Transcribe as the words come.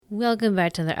Welcome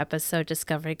back to another episode of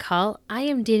Discovery Call. I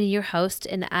am Dana, your host,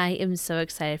 and I am so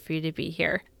excited for you to be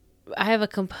here. I have a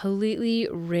completely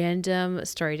random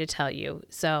story to tell you.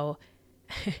 So,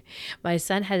 my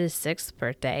son had his 6th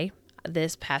birthday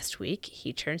this past week.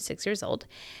 He turned 6 years old,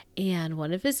 and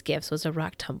one of his gifts was a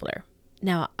rock tumbler.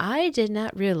 Now, I did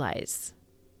not realize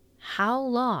how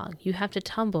long you have to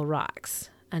tumble rocks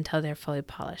until they're fully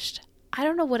polished. I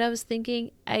don't know what I was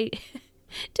thinking. I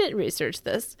didn't research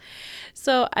this.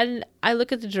 So I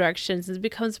look at the directions and it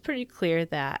becomes pretty clear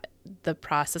that the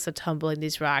process of tumbling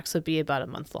these rocks would be about a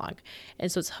month long. And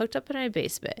so it's hooked up in my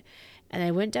basement. And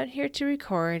I went down here to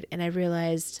record and I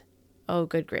realized, oh,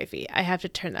 good gravy, I have to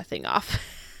turn that thing off.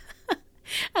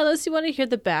 Unless you want to hear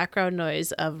the background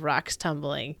noise of rocks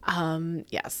tumbling.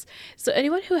 Yes. So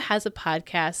anyone who has a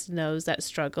podcast knows that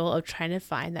struggle of trying to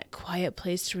find that quiet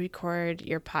place to record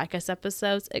your podcast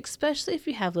episodes, especially if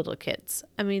you have little kids.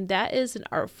 I mean, that is an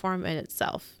art form in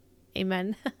itself.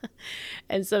 Amen.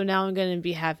 And so now I'm going to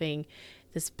be having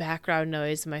this background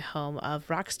noise in my home of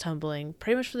rocks tumbling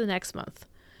pretty much for the next month.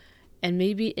 And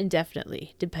maybe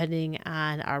indefinitely, depending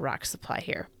on our rock supply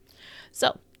here.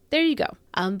 So there you go.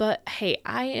 But hey,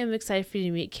 I am excited for you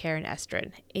to meet Karen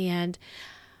Estrin. And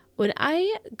when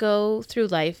I go through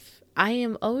life, I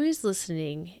am always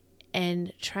listening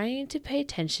and trying to pay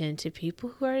attention to people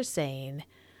who are saying,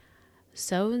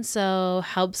 so-and-so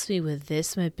helps me with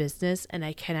this, my business, and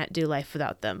I cannot do life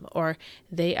without them. Or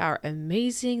they are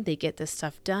amazing. They get this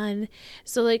stuff done.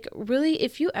 So really,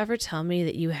 if you ever tell me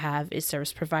that you have a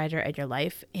service provider in your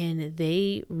life and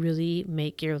they really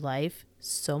make your life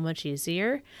so much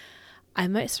easier, I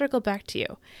might circle back to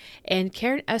you. And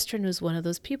Karen Estrin was one of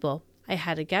those people. I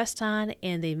had a guest on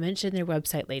and they mentioned their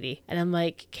website lady. And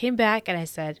I'm came back and I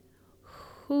said,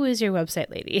 who is your website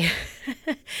lady?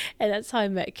 And that's how I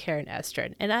met Karen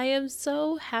Estrin. And I am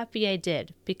so happy I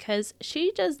did because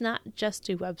she does not just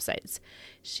do websites.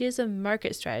 She is a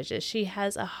market strategist. She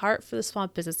has a heart for the small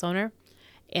business owner.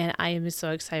 And I am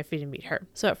so excited for you to meet her.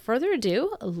 So without further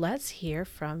ado, let's hear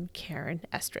from Karen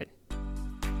Estrin.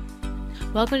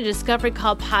 Welcome to Discovery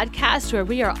Call Podcast, where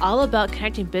we are all about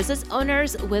connecting business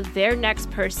owners with their next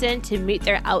person to meet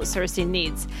their outsourcing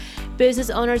needs. Business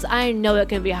owners, I know it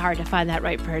can be hard to find that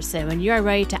right person when you are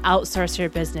ready to outsource your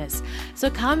business. So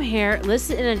come here,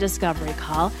 listen in a Discovery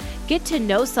Call, get to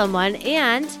know someone,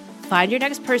 and find your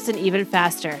next person even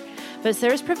faster. But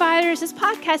service providers, this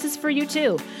podcast is for you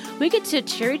too. We get to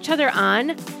cheer each other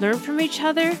on, learn from each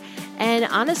other, and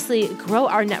honestly, grow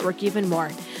our network even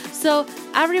more. So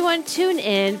everyone tune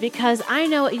in because I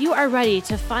know you are ready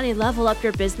to finally level up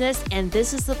your business, and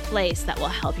this is the place that will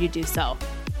help you do so.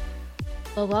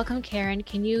 Well, welcome, Karen.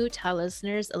 Can you tell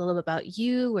listeners a little bit about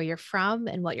you, where you're from,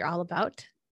 and what you're all about?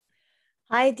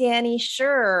 Hi, Danny.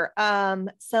 Sure.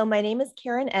 So my name is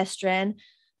Karen Estrin.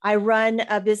 I run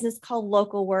a business called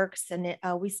Local Works, and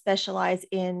we specialize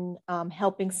in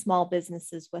helping small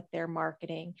businesses with their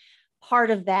marketing.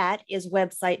 Part of that is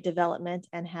website development,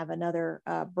 and have another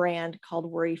brand called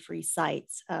Worry Free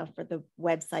Sites for the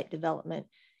website development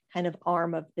kind of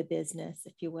arm of the business,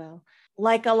 if you will.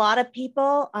 Like a lot of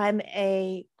people, I'm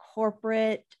a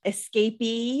corporate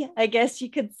escapee, I guess you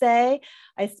could say.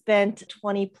 I spent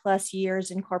 20 plus years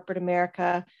in corporate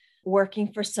America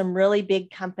working for some really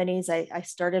big companies. I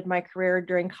started my career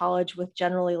during college with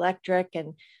General Electric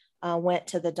and went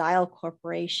to the Dial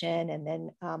Corporation, and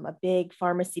then a big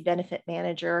pharmacy benefit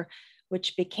manager,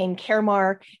 which became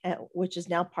Caremark, which is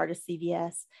now part of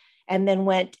CVS, and then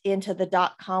went into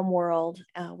the .com world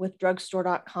with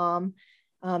drugstore.com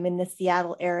in the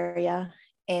Seattle area.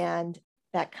 And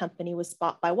that company was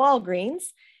bought by Walgreens.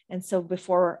 And so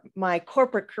before my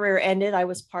corporate career ended, I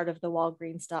was part of the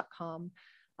Walgreens.com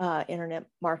internet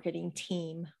marketing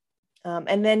team.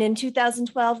 And then in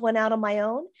 2012, went out on my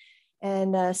own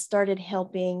and started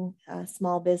helping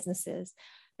small businesses.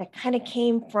 That kind of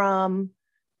came from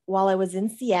while I was in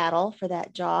Seattle for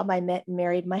that job. I met and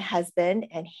married my husband,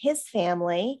 and his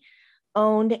family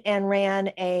owned and ran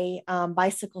a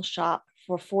bicycle shop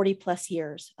for 40 plus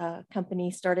years. A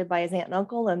company started by his aunt and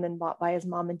uncle and then bought by his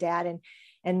mom and dad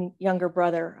and younger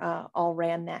brother all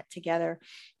ran that together.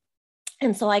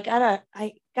 And so I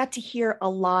got to hear a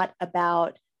lot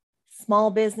about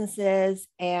small businesses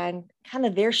and kind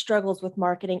of their struggles with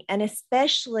marketing, and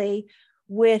especially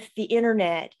with the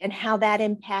internet and how that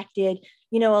impacted,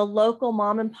 a local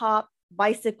mom and pop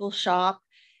bicycle shop,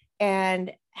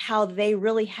 and how they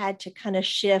really had to kind of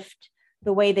shift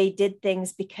the way they did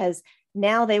things, because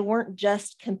now they weren't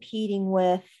just competing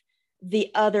with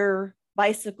the other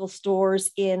bicycle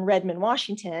stores in Redmond,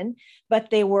 Washington, but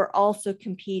they were also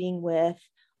competing with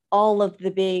all of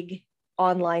the big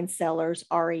online sellers,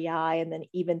 REI, and then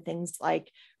even things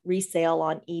like resale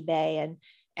on eBay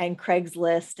and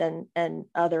Craigslist and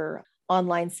other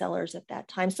online sellers at that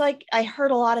time. So I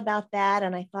heard a lot about that.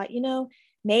 And I thought,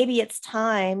 maybe it's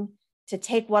time to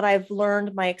take what I've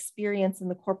learned, my experience in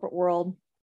the corporate world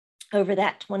over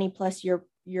that 20 plus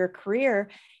year career,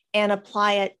 and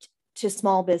apply it to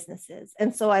small businesses.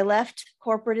 And so I left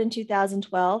corporate in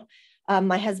 2012.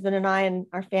 My husband and I and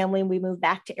our family, we moved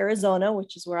back to Arizona,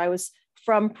 which is where I was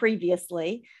from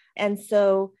previously. And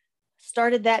so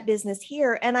started that business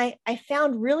here. And I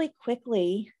found really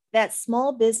quickly that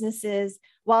small businesses,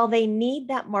 while they need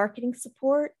that marketing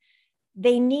support,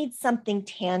 they need something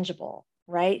tangible,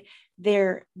 right?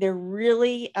 They're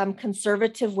really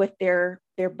conservative with their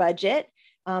budget.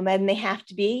 And they have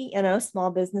to be, small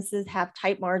businesses have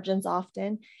tight margins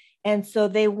often. And so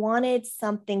they wanted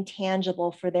something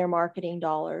tangible for their marketing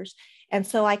dollars. And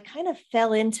so I kind of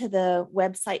fell into the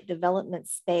website development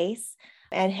space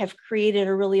and have created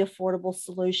a really affordable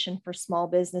solution for small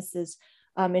businesses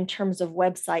in terms of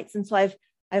websites. And so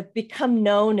I've become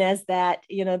known as that,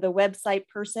 the website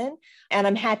person, and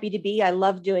I'm happy to be. I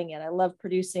love doing it. I love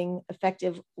producing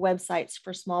effective websites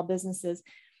for small businesses,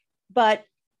 but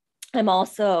I'm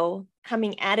also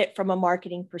coming at it from a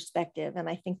marketing perspective. And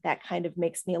I think that kind of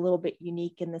makes me a little bit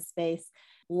unique in the space.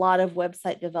 A lot of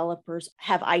website developers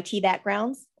have IT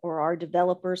backgrounds or are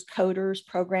developers, coders,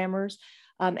 programmers,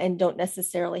 and don't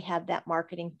necessarily have that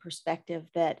marketing perspective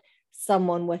that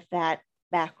someone with that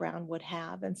background would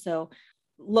have. And so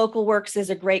LocalWorks is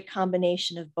a great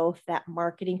combination of both that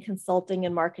marketing consulting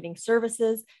and marketing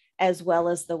services, as well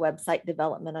as the website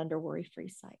development under Worry-Free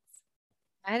Sites.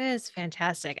 That is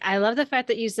fantastic. I love the fact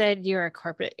that you said you're a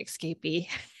corporate escapee.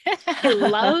 I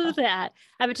love that.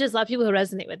 I bet there's a lot of people who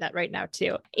resonate with that right now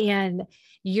too. And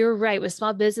you're right. With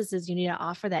small businesses, you need to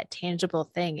offer that tangible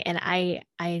thing. And I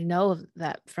know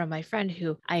that from my friend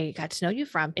who I got to know you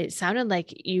from, it sounded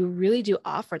like you really do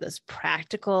offer this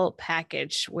practical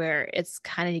package where it's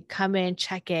kind of you come in,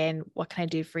 check in, what can I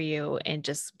do for you, and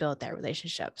just build that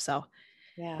relationship. So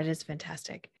yeah, that is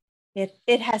fantastic.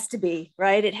 It has to be,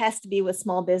 right? It has to be with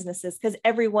small businesses because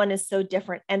everyone is so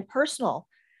different and personal.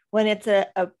 When it's a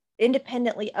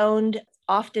independently owned,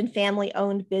 often family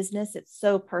owned business, it's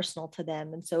so personal to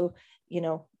them. And so,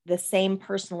 the same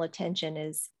personal attention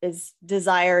is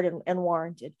desired and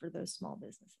warranted for those small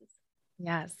businesses.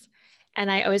 Yes. And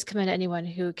I always commend anyone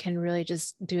who can really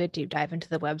just do a deep dive into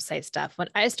the website stuff. When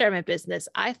I started my business,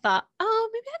 I thought, oh,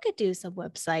 maybe I could do some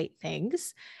website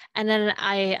things. And then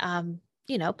I,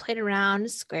 played around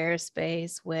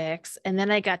Squarespace, Wix, and then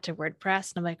I got to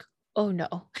WordPress and I'm like, oh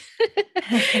no.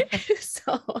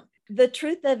 So the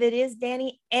truth of it is,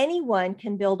 Danny, anyone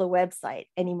can build a website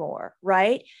anymore,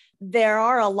 right? There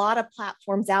are a lot of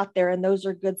platforms out there, and those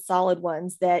are good, solid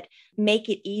ones that make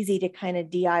it easy to kind of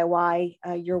DIY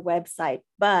your website.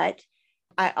 But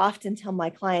I often tell my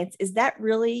clients, is that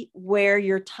really where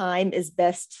your time is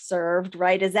best served,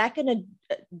 right? Is that going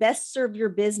to best serve your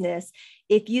business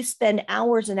if you spend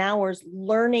hours and hours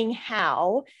learning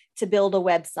how to build a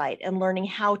website and learning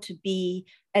how to be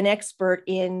an expert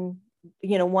in,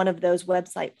 one of those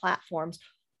website platforms?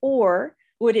 Or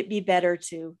would it be better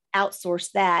to outsource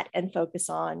that and focus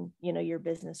on, your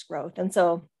business growth? And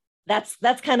so that's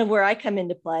kind of where I come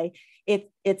into play.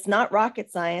 It's not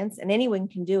rocket science and anyone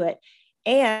can do it.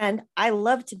 And I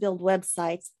love to build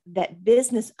websites that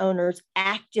business owners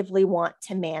actively want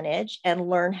to manage and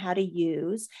learn how to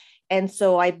use. And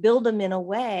so I build them in a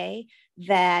way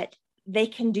that they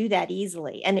can do that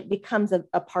easily. And it becomes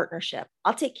a partnership.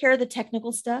 I'll take care of the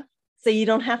technical stuff, so you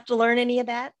don't have to learn any of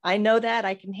that. I know that.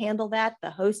 I can handle that,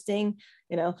 the hosting,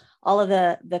 all of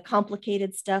the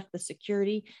complicated stuff, the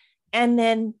security. And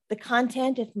then the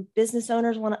content, if business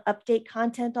owners want to update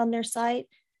content on their site,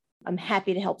 I'm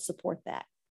happy to help support that.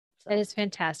 That is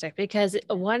fantastic, because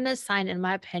one sign, in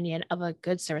my opinion, of a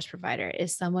good service provider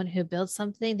is someone who builds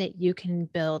something that you can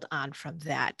build on from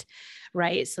that,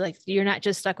 right? So like you're not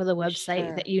just stuck with a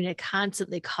website that you need to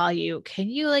constantly call you. Can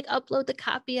you upload the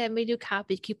copy? I made you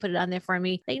copy. Can you put it on there for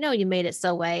me? They know you made it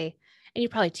so way, and you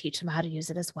probably teach them how to use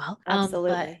it as well.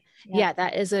 Absolutely. But yeah,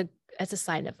 that's a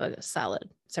sign of a solid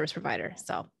service provider.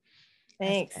 So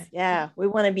thanks. Yeah. We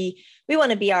want to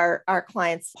be our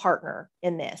client's partner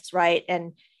in this, right?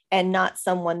 And not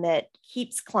someone that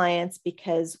keeps clients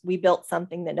because we built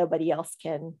something that nobody else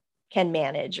can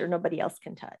manage or nobody else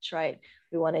can touch, right?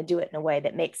 We want to do it in a way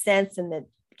that makes sense and that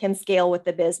can scale with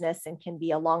the business and can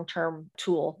be a long-term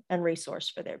tool and resource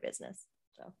for their business.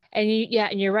 So, and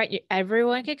you're right.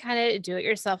 Everyone can kind of do it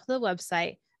yourself with the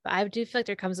website, But I do feel like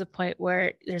there comes a point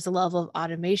where there's a level of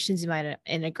automations you might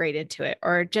integrate into it,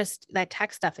 or just that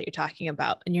tech stuff that you're talking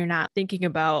about. And you're not thinking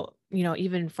about,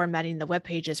 even formatting the web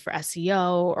pages for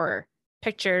SEO or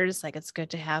pictures. Like it's good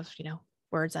to have,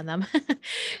 words on them.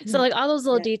 So like all those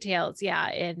little Yeah. details. Yeah.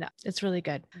 And it's really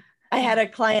good. I had a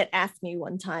client ask me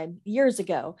one time years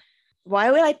ago,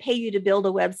 why would I pay you to build a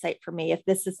website for me if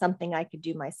this is something I could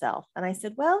do myself? And I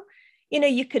said, well,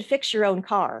 you could fix your own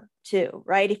car too,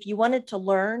 right? If you wanted to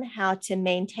learn how to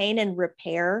maintain and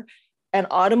repair an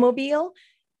automobile,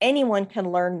 anyone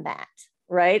can learn that,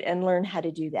 right? And learn how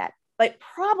to do that. But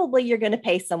probably you're going to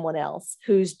pay someone else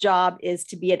whose job is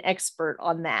to be an expert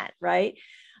on that, right?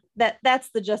 That's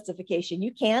the justification.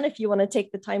 You can, if you want to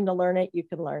take the time to learn it, you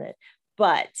can learn it.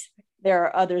 But there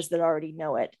are others that already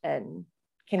know it and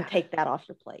can take that off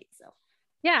your plate. So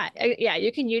Yeah. Yeah.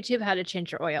 You can YouTube how to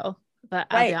change your oil, but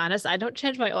I'll be right. honest, I don't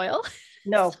change my oil.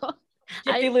 No, So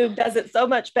Jiffy I Lube does it so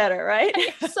much better, right?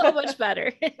 so much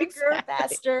better. Quicker, Exactly.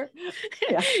 faster.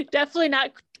 Yeah. Definitely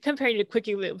not comparing to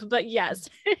Quickie Loop, but yes,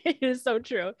 it is so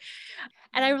true.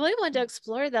 And I really wanted to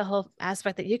explore the whole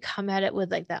aspect that you come at it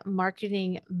with like that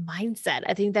marketing mindset.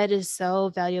 I think that is so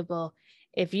valuable.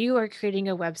 If you are creating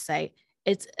a website,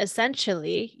 it's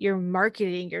essentially you're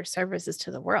marketing your services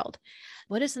to the world.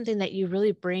 What is something that you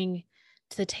really bring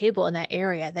to the table in that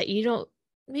area that you don't,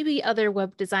 maybe other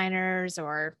web designers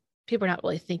or people are not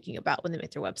really thinking about when they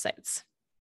make their websites?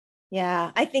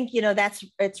 Yeah, I think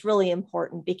it's really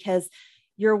important because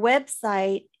your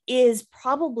website is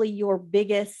probably your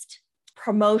biggest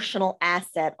promotional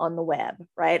asset on the web,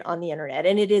 right? On the internet.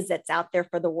 And it's out there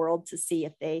for the world to see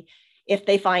if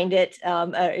they find it,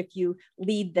 if you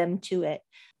lead them to it.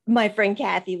 My friend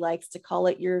Kathy likes to call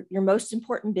it your most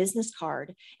important business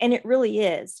card. And it really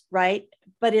is, right?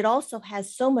 But it also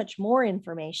has so much more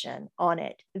information on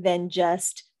it than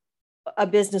just a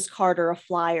business card or a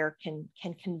flyer can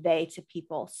convey to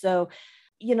people. So,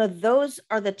 those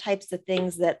are the types of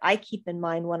things that I keep in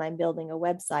mind when I'm building a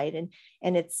website.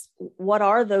 And it's what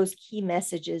are those key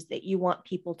messages that you want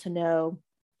people to know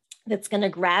that's going to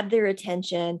grab their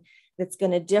attention, that's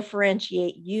going to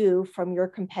differentiate you from your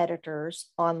competitors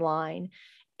online.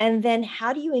 And then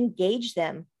how do you engage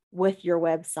them with your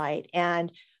website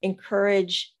and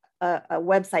encourage a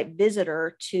website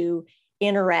visitor to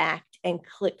interact and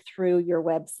click through your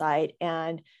website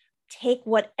and take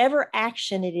whatever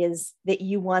action it is that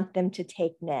you want them to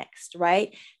take next,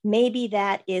 right? Maybe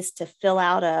that is to fill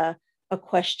out a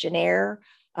questionnaire.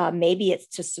 Maybe it's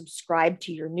to subscribe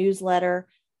to your newsletter.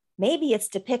 Maybe it's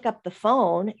to pick up the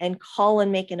phone and call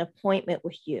and make an appointment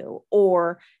with you,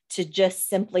 or to just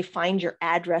simply find your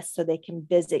address so they can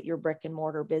visit your brick and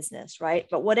mortar business, right?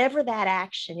 But whatever that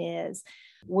action is,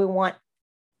 we want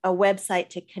a website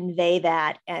to convey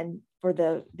that, and for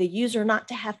the user not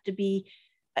to have to be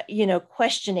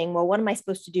questioning, well, what am I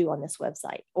supposed to do on this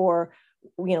website, or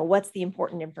what's the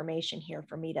important information here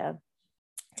for me to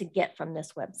get from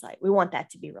this website. We want that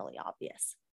to be really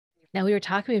obvious. Now, we were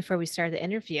talking before we started the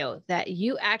interview that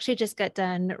you actually just got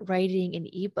done writing an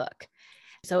ebook.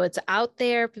 So it's out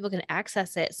there, people can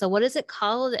access it. So what is it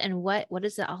called and what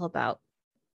is it all about?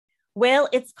 Well,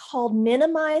 it's called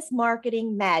Minimize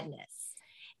Marketing Madness.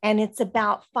 And it's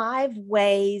about 5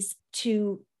 ways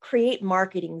to create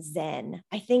marketing zen.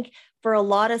 I think for a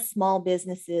lot of small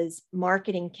businesses,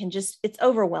 marketing it's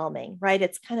overwhelming, right?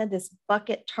 It's kind of this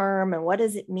bucket term. And what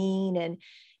does it mean? And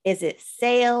is it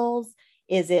sales?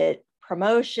 Is it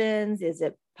promotions? Is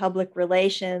it public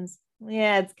relations?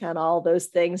 Yeah, it's kind of all those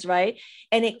things, right?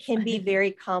 And it can be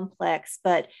very complex,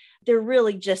 but there are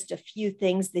really just a few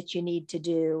things that you need to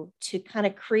do to kind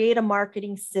of create a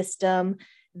marketing system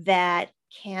that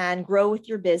can grow with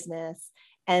your business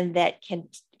and that can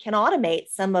automate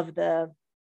some of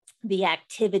the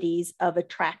activities of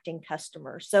attracting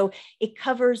customers. So it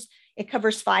covers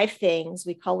 5 things.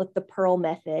 We call it the Pearl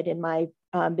method in my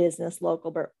business,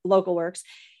 Localworks,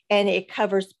 and it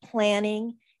covers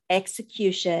planning,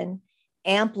 execution,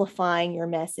 amplifying your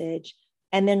message,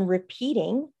 and then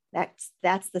repeating. That's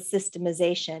the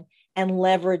systemization, and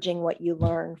leveraging what you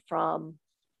learn from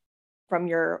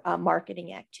your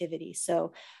marketing activity.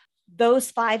 So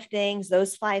those 5 things,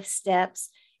 those 5 steps,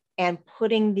 and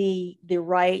putting the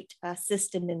right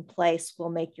system in place will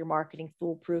make your marketing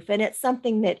foolproof. And it's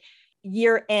something that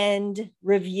year-end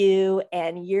review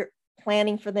and year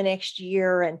planning for the next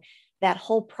year, and that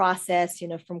whole process,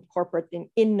 from corporate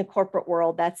in the corporate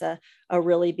world, that's a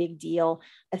really big deal.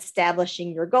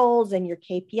 Establishing your goals and your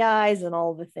KPIs and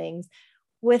all the things.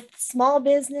 With small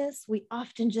business, we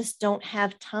often just don't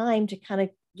have time to kind of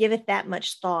give it that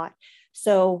much thought.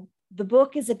 So the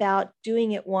book is about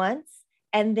doing it once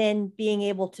and then being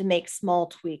able to make small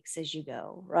tweaks as you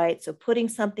go, right? So putting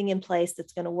something in place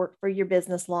that's going to work for your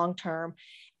business long term,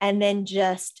 and then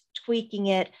just tweaking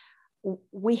it.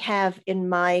 We have in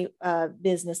my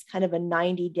business kind of a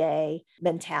 90-day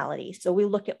mentality. So we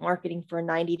look at marketing for a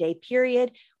 90-day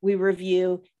period, we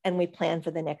review, and we plan for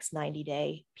the next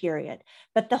 90-day period.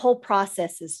 But the whole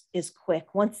process is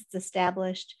quick. Once it's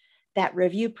established, that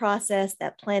review process,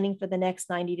 that planning for the next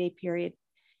 90-day period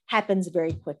happens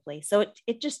very quickly. So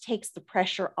it just takes the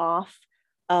pressure off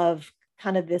of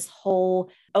kind of this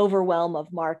whole overwhelm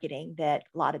of marketing that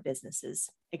a lot of businesses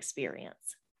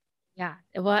experience. Yeah,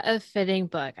 what a fitting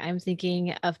book. I'm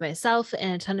thinking of myself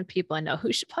and a ton of people I know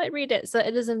who should probably read it. So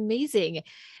it is amazing.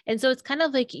 And so it's kind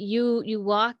of like you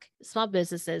walk small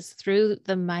businesses through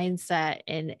the mindset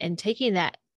and taking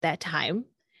that time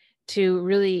to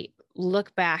really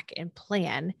look back and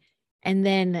plan and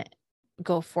then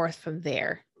go forth from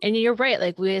there. And you're right,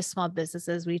 like we as small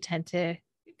businesses, we tend to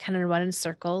kind of run in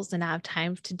circles and not have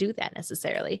time to do that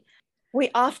necessarily. We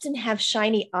often have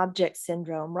shiny object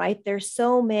syndrome, right? There's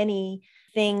so many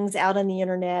things out on the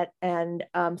internet and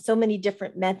so many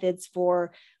different methods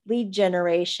for lead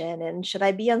generation. And should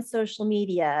I be on social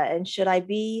media? And should I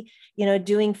be,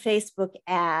 doing Facebook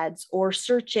ads or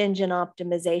search engine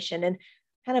optimization, and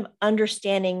kind of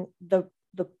understanding the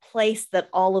place that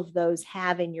all of those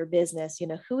have in your business?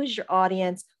 Who is your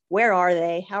audience? Where are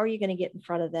they? How are you going to get in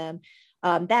front of them?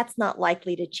 That's not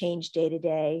likely to change day to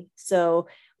day. So,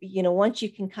 once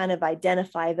you can kind of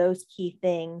identify those key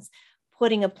things,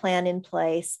 putting a plan in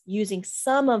place, using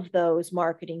some of those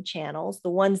marketing channels, the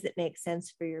ones that make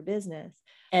sense for your business,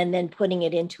 and then putting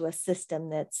it into a system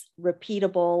that's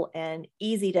repeatable and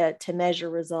easy to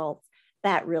measure results,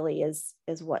 that really is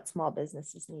what small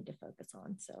businesses need to focus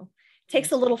on. So it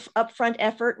takes a little upfront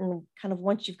effort, and kind of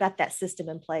once you've got that system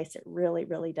in place, it really,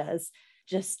 really does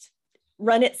just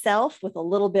run itself with a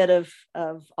little bit of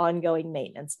ongoing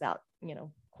maintenance about,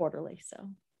 quarterly. So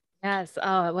Yes.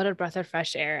 Oh, what a breath of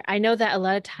fresh air. I know that a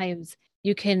lot of times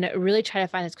you can really try to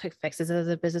find those quick fixes as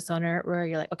a business owner where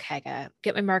you're like, okay, I gotta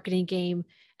get my marketing game.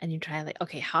 And you try like,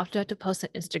 okay, how do I have to post on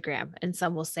Instagram? And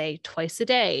some will say twice a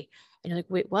day. And you're like,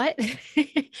 wait, what?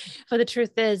 But the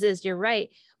truth is you're right.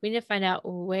 We need to find out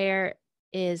where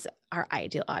is our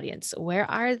ideal audience. Where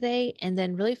are they? And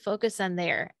then really focus on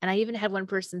there. And I even had one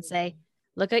person say,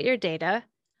 look at your data.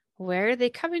 Where are they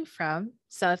coming from?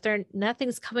 So if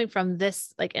nothing's coming from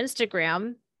this like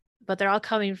Instagram, but they're all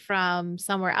coming from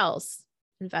somewhere else,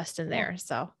 invest in there.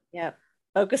 So yeah,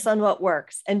 focus on what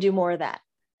works and do more of that.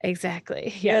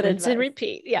 Exactly. Yeah. Rinse and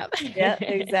repeat. Yeah. Yeah,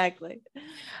 exactly.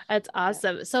 That's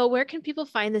awesome. Yeah. So where can people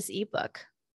find this ebook?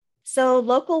 So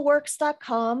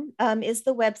localworks.com is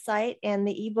the website, and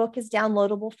the ebook is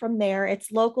downloadable from there.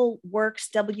 It's localworks,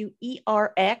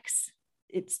 WERX.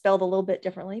 It's spelled a little bit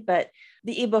differently, but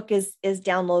the ebook is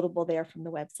downloadable there from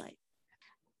the website.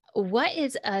 What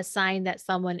is a sign that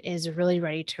someone is really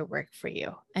ready to work for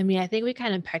you? I mean, I think we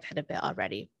kind of unpacked that a bit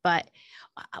already, but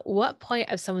what point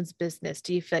of someone's business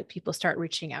do you feel like people start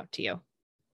reaching out to you?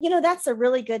 That's a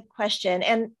really good question.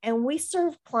 And we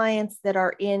serve clients that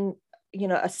are in,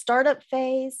 a startup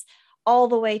phase all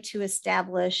the way to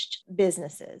established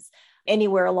businesses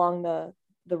anywhere along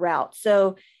the route.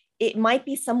 So it might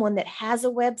be someone that has a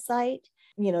website,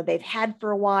 they've had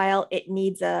for a while. It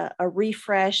needs a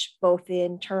refresh, both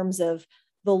in terms of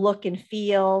the look and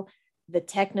feel, the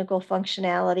technical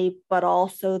functionality, but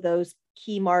also those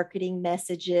key marketing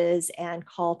messages and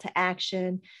call to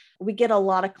action. We get a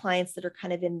lot of clients that are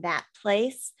kind of in that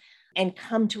place and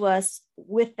come to us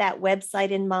with that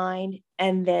website in mind,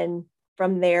 and then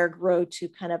from there grow to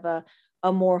kind of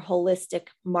a more holistic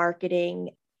marketing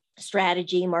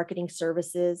strategy, marketing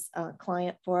services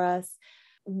client for us.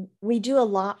 We do a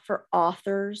lot for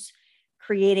authors,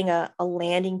 creating a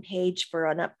landing page for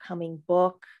an upcoming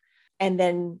book, and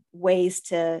then ways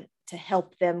to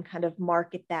help them kind of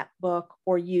market that book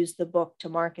or use the book to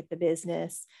market the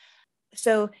business.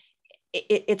 So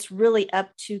it's really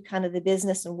up to kind of the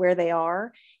business and where they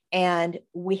are. And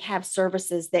we have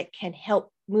services that can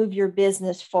help move your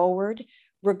business forward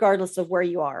regardless of where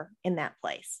you are in that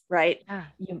place, right? Yeah.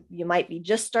 You might be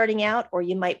just starting out, or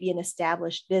you might be an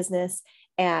established business,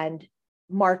 and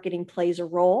marketing plays a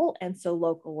role. And so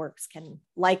LocalWorks can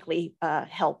likely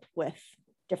help with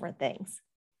different things.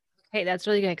 Okay, that's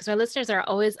really good, because our listeners are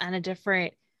always on a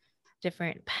different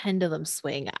pendulum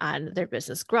swing on their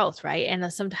business growth, right?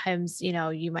 And sometimes,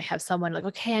 you might have someone like,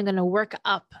 okay, I'm going to work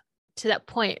up to that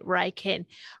point where I can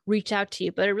reach out to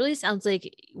you. But it really sounds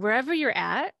like wherever you're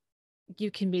at, you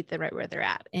can meet them right where they're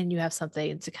at, and you have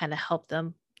something to kind of help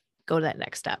them go to that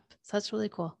next step. So that's really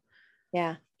cool.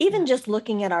 Yeah. even just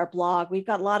looking at our blog, we've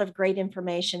got a lot of great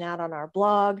information out on our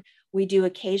blog. We do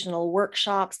occasional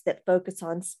workshops that focus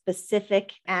on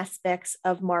specific aspects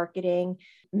of marketing,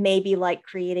 maybe like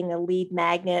creating a lead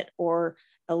magnet or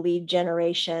a lead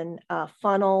generation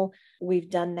funnel. We've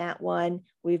done that one.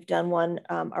 We've done one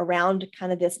around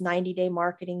kind of this 90-day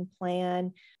marketing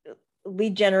plan.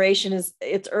 Lead generation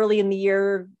it's early in the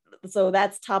year, so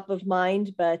that's top of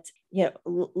mind, but a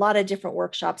lot of different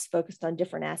workshops focused on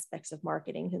different aspects of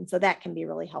marketing. And so that can be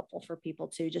really helpful for people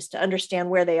too, just to understand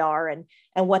where they are and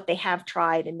what they have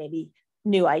tried and maybe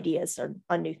new ideas or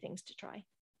on new things to try.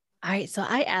 All right. So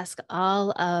I ask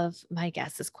all of my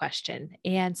guests this question.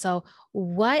 And so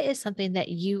what is something that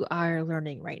you are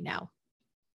learning right now?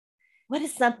 What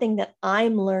is something that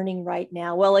I'm learning right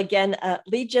now? Well, again,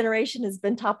 lead generation has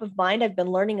been top of mind. I've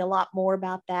been learning a lot more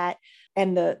about that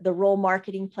and the role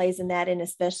marketing plays in that, and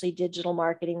especially digital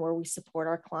marketing where we support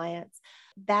our clients.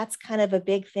 That's kind of a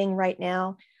big thing right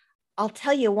now. I'll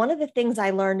tell you, one of the things I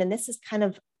learned, and this is kind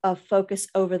of a focus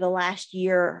over the last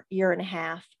year and a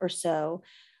half or so,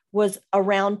 was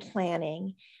around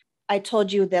planning. I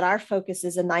told you that our focus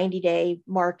is a 90-day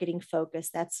marketing focus.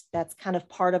 That's kind of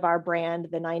part of our brand,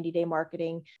 the 90-day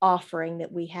marketing offering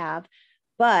that we have.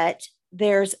 But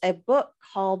there's a book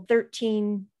called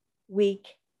 13-Week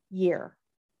Year.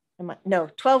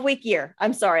 12-Week Year.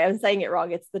 I'm sorry, I'm saying it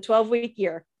wrong. It's the 12-Week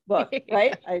Year book,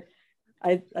 right?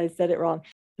 I said it wrong.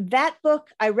 That book,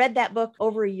 I read that book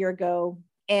over a year ago,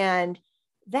 and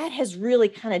that has really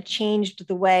kind of changed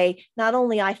the way not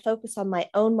only I focus on my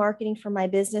own marketing for my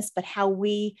business, but how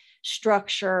we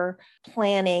structure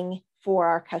planning for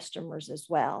our customers as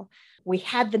well. We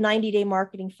had the 90-day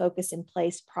marketing focus in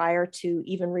place prior to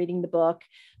even reading the book,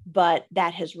 but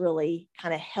that has really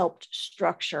kind of helped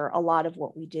structure a lot of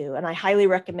what we do. And I highly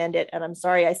recommend it. And I'm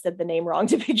sorry I said the name wrong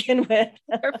to begin with.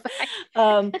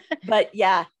 But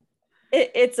yeah,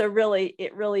 it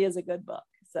really is a good book.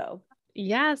 So.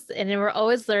 Yes. And we're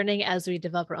always learning as we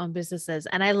develop our own businesses.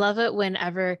 And I love it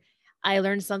whenever I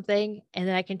learn something and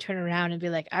then I can turn around and be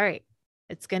like, all right,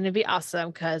 it's going to be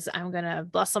awesome because I'm going to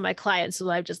bless all my clients who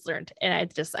I've just learned. And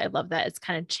I love that it's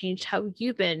kind of changed how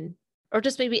you've been, or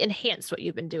just maybe enhanced what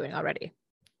you've been doing already.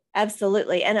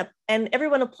 Absolutely. And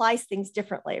everyone applies things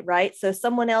differently, right? So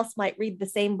someone else might read the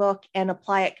same book and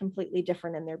apply it completely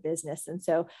different in their business. And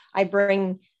so I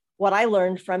bring what I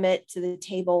learned from it to the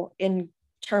table in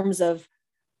terms of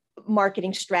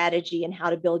marketing strategy and how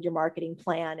to build your marketing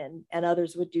plan, and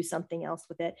others would do something else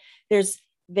with it.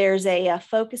 There's a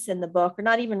focus in the book, or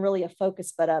not even really a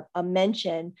focus, but a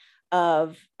mention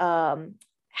of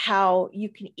how you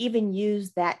can even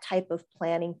use that type of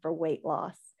planning for weight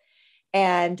loss.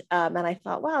 And I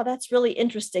thought, wow, that's really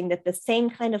interesting that the same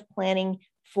kind of planning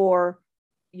for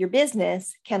your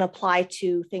business can apply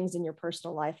to things in your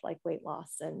personal life like weight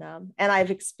loss. And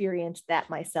I've experienced that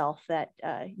myself, that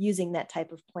using that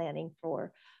type of planning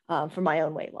for my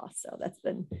own weight loss. So that's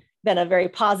been a very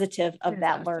positive of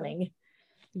that awesome. Learning.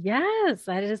 Yes,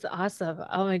 that is awesome.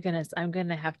 Oh my goodness. I'm going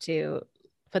to have to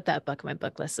put that book on my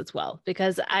book list as well,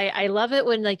 because I love it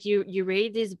when like you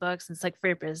read these books and it's like for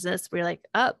your business, where you're like,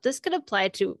 oh, this could apply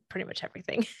to pretty much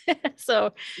everything.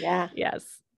 So yeah, yes.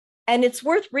 And it's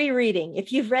worth rereading.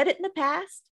 If you've read it in the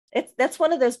past, that's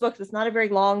one of those books. It's not a very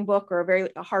long book or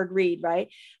a hard read, right?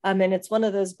 And it's one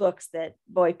of those books that,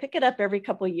 boy, pick it up every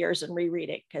couple of years and reread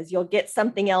it, because you'll get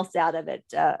something else out of it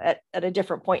at a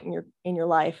different point in your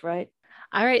life, right?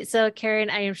 All right. So Karen,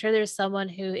 I am sure there's someone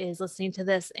who is listening to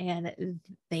this and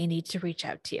they need to reach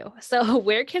out to you. So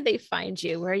where can they find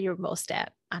you? Where you're most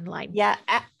at online? Yeah,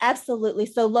 absolutely.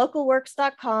 So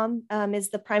localworks.com is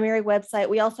the primary website.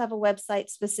 We also have a website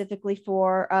specifically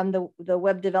for the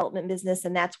web development business,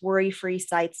 and that's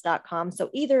worryfreesites.com. So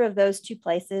either of those two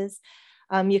places,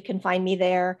 you can find me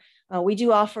there. We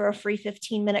do offer a free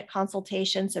 15-minute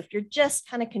consultation. So if you're just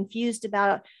kind of confused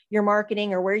about your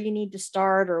marketing or where you need to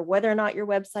start or whether or not your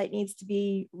website needs to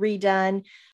be redone,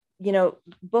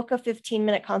 book a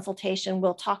 15-minute consultation.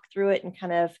 We'll talk through it and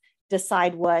kind of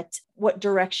decide what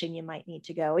direction you might need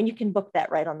to go. And you can book that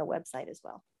right on the website as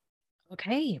well.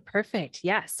 Okay, perfect.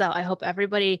 Yeah. So I hope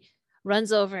everybody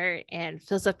runs over and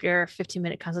fills up your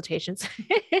 15-minute consultations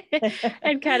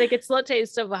and kind of gets a little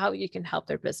taste of how you can help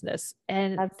their business.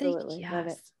 And absolutely love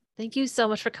it. Thank you so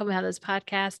much for coming on this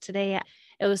podcast today.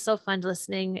 It was so fun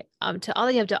listening to all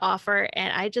you have to offer.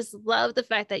 And I just love the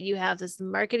fact that you have this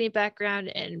marketing background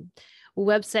and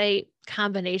website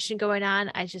combination going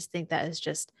on. I just think that is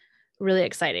just really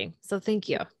exciting. So thank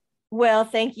you. Well,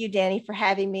 thank you, Danny, for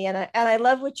having me. And I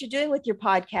love what you're doing with your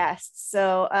podcast.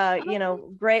 So,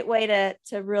 great way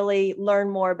to really learn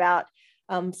more about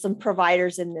some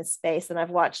providers in this space. And I've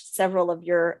watched several of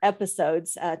your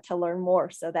episodes to learn more.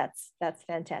 So that's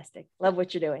fantastic. Love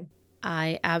what you're doing.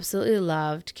 I absolutely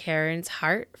loved Karen's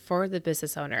heart for the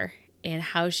business owner and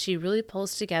how she really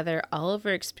pulls together all of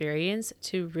her experience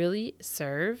to really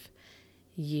serve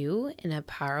you in a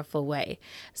powerful way.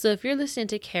 So if you're listening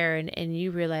to Karen and you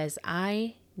realize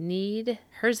I need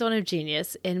her zone of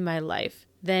genius in my life,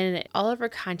 then all of her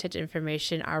contact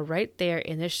information are right there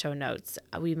in the show notes.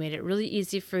 We made it really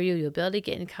easy for you. You'll be able to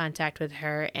get in contact with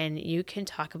her and you can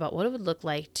talk about what it would look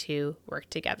like to work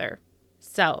together.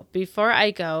 So before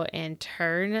I go and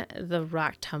turn the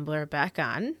rock tumbler back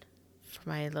on for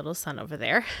my little son over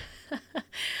there,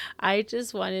 I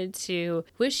just wanted to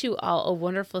wish you all a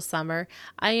wonderful summer.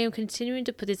 I am continuing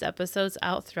to put these episodes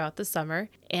out throughout the summer,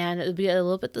 and it'll be a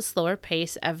little bit the slower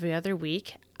pace every other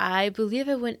week. I believe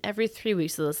I went every 3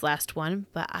 weeks of this last one,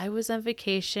 but I was on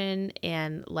vacation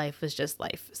and life was just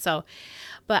life.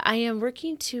 But I am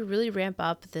working to really ramp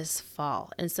up this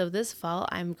fall. And so this fall,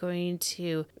 I'm going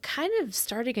to kind of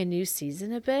starting a new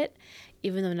season a bit,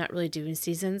 even though I'm not really doing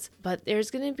seasons, but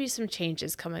there's going to be some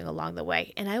changes coming along the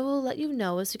way. And I will let you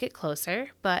know as we get closer,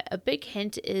 but a big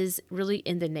hint is really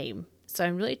in the name. So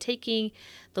I'm really taking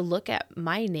the look at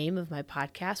my name of my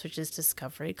podcast, which is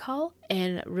Discovery Call,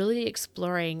 and really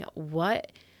exploring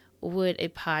what would a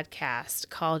podcast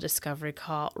called Discovery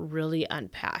Call really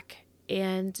unpack,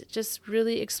 and just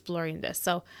really exploring this.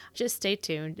 So just stay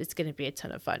tuned. It's going to be a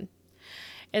ton of fun.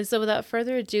 And so without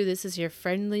further ado, this is your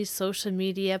friendly social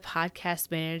media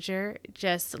podcast manager,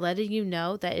 just letting you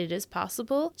know that it is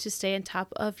possible to stay on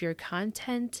top of your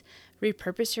content,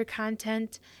 repurpose your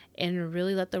content, and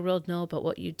really let the world know about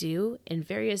what you do in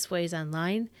various ways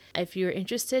online. If you're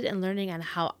interested in learning on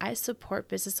how I support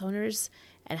business owners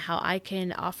and how I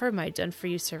can offer my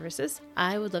done-for-you services,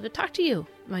 I would love to talk to you.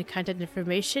 My contact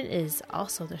information is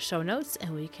also in the show notes,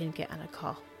 and we can get on a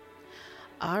call.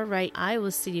 All right, I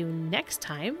will see you next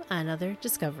time on another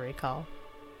Discovery Call.